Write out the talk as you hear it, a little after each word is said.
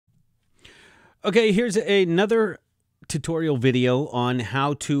Okay, here's another tutorial video on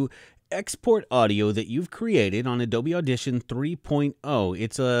how to export audio that you've created on Adobe Audition 3.0.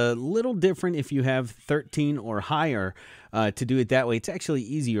 It's a little different if you have 13 or higher to do it that way. It's actually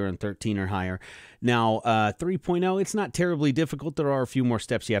easier on 13 or higher. Now, 3.0, it's not terribly difficult. There are a few more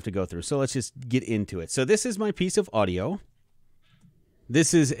steps you have to go through. So let's just get into it. So this is my piece of audio.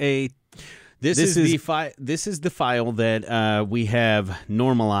 This is the file that we have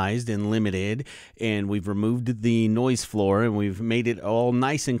normalized and limited, and we've removed the noise floor and we've made it all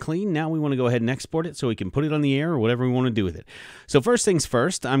nice and clean. Now we want to go ahead and export it so we can put it on the air or whatever we want to do with it. So first things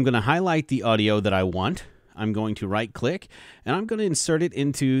first, I'm going to highlight the audio that I want. I'm going to right click and I'm going to insert it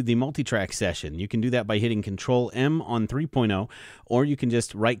into the multi-track session. You can do that by hitting Control M on 3.0, or you can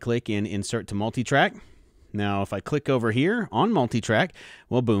just right click and insert to multi-track. Now, if I click over here on multi-track,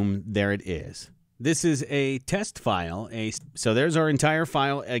 well, boom, there it is. This is a test file. So there's our entire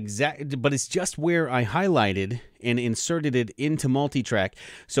file, but it's just where I highlighted and inserted it into multi-track.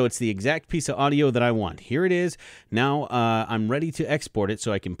 So it's the exact piece of audio that I want. Here it is. Now I'm ready to export it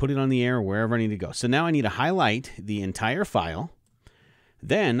so I can put it on the air wherever I need to go. So now I need to highlight the entire file.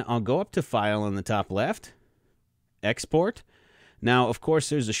 Then I'll go up to File on the top left, Export. Now, of course,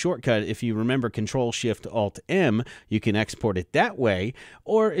 there's a shortcut. If you remember Control-Shift-Alt-M, you can export it that way,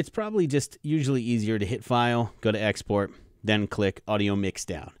 or it's probably just usually easier to hit File, go to Export, then click Audio Mix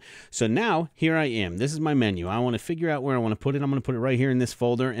Down. So now, here I am. This is my menu. I want to figure out where I want to put it. I'm going to put it right here in this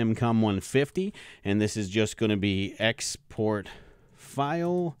folder, MCOM 150, and this is just going to be Export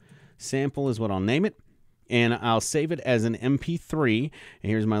File Sample is what I'll name it. And I'll save it as an MP3. And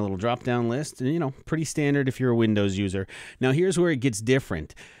here's my little drop-down list. And, you know, pretty standard if you're a Windows user. Now, here's where it gets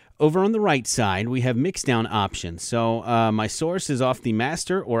different. Over on the right side, we have mix-down options. So my source is off the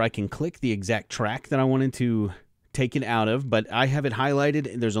master, or I can click the exact track that I wanted to take it out of. But I have it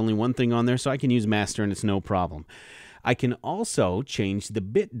highlighted. There's only one thing on there, so I can use master, and it's no problem. I can also change the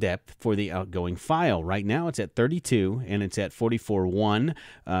bit depth for the outgoing file. Right now it's at 32 and it's at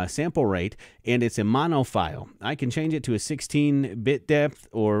 44.1 sample rate, and it's a mono file. I can change it to a 16 bit depth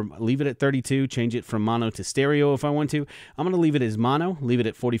or leave it at 32, change it from mono to stereo if I want to. I'm going to leave it as mono, leave it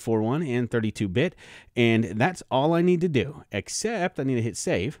at 44.1 and 32 bit, and that's all I need to do, except I need to hit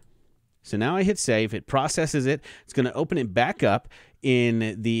save. So now I hit save, it processes it, it's going to open it back up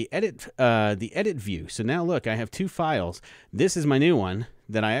in the edit view. So now look, I have two files. This is my new one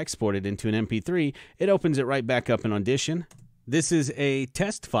that I exported into an MP3. It opens it right back up in Audition. This is a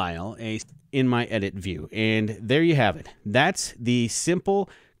test file in my edit view, and there you have it. That's the simple,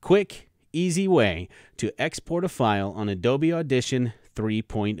 quick, easy way to export a file on Adobe Audition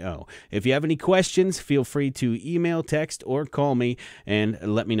 3.0. If you have any questions, feel free to email, text, or call me and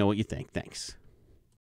let me know what you think. Thanks.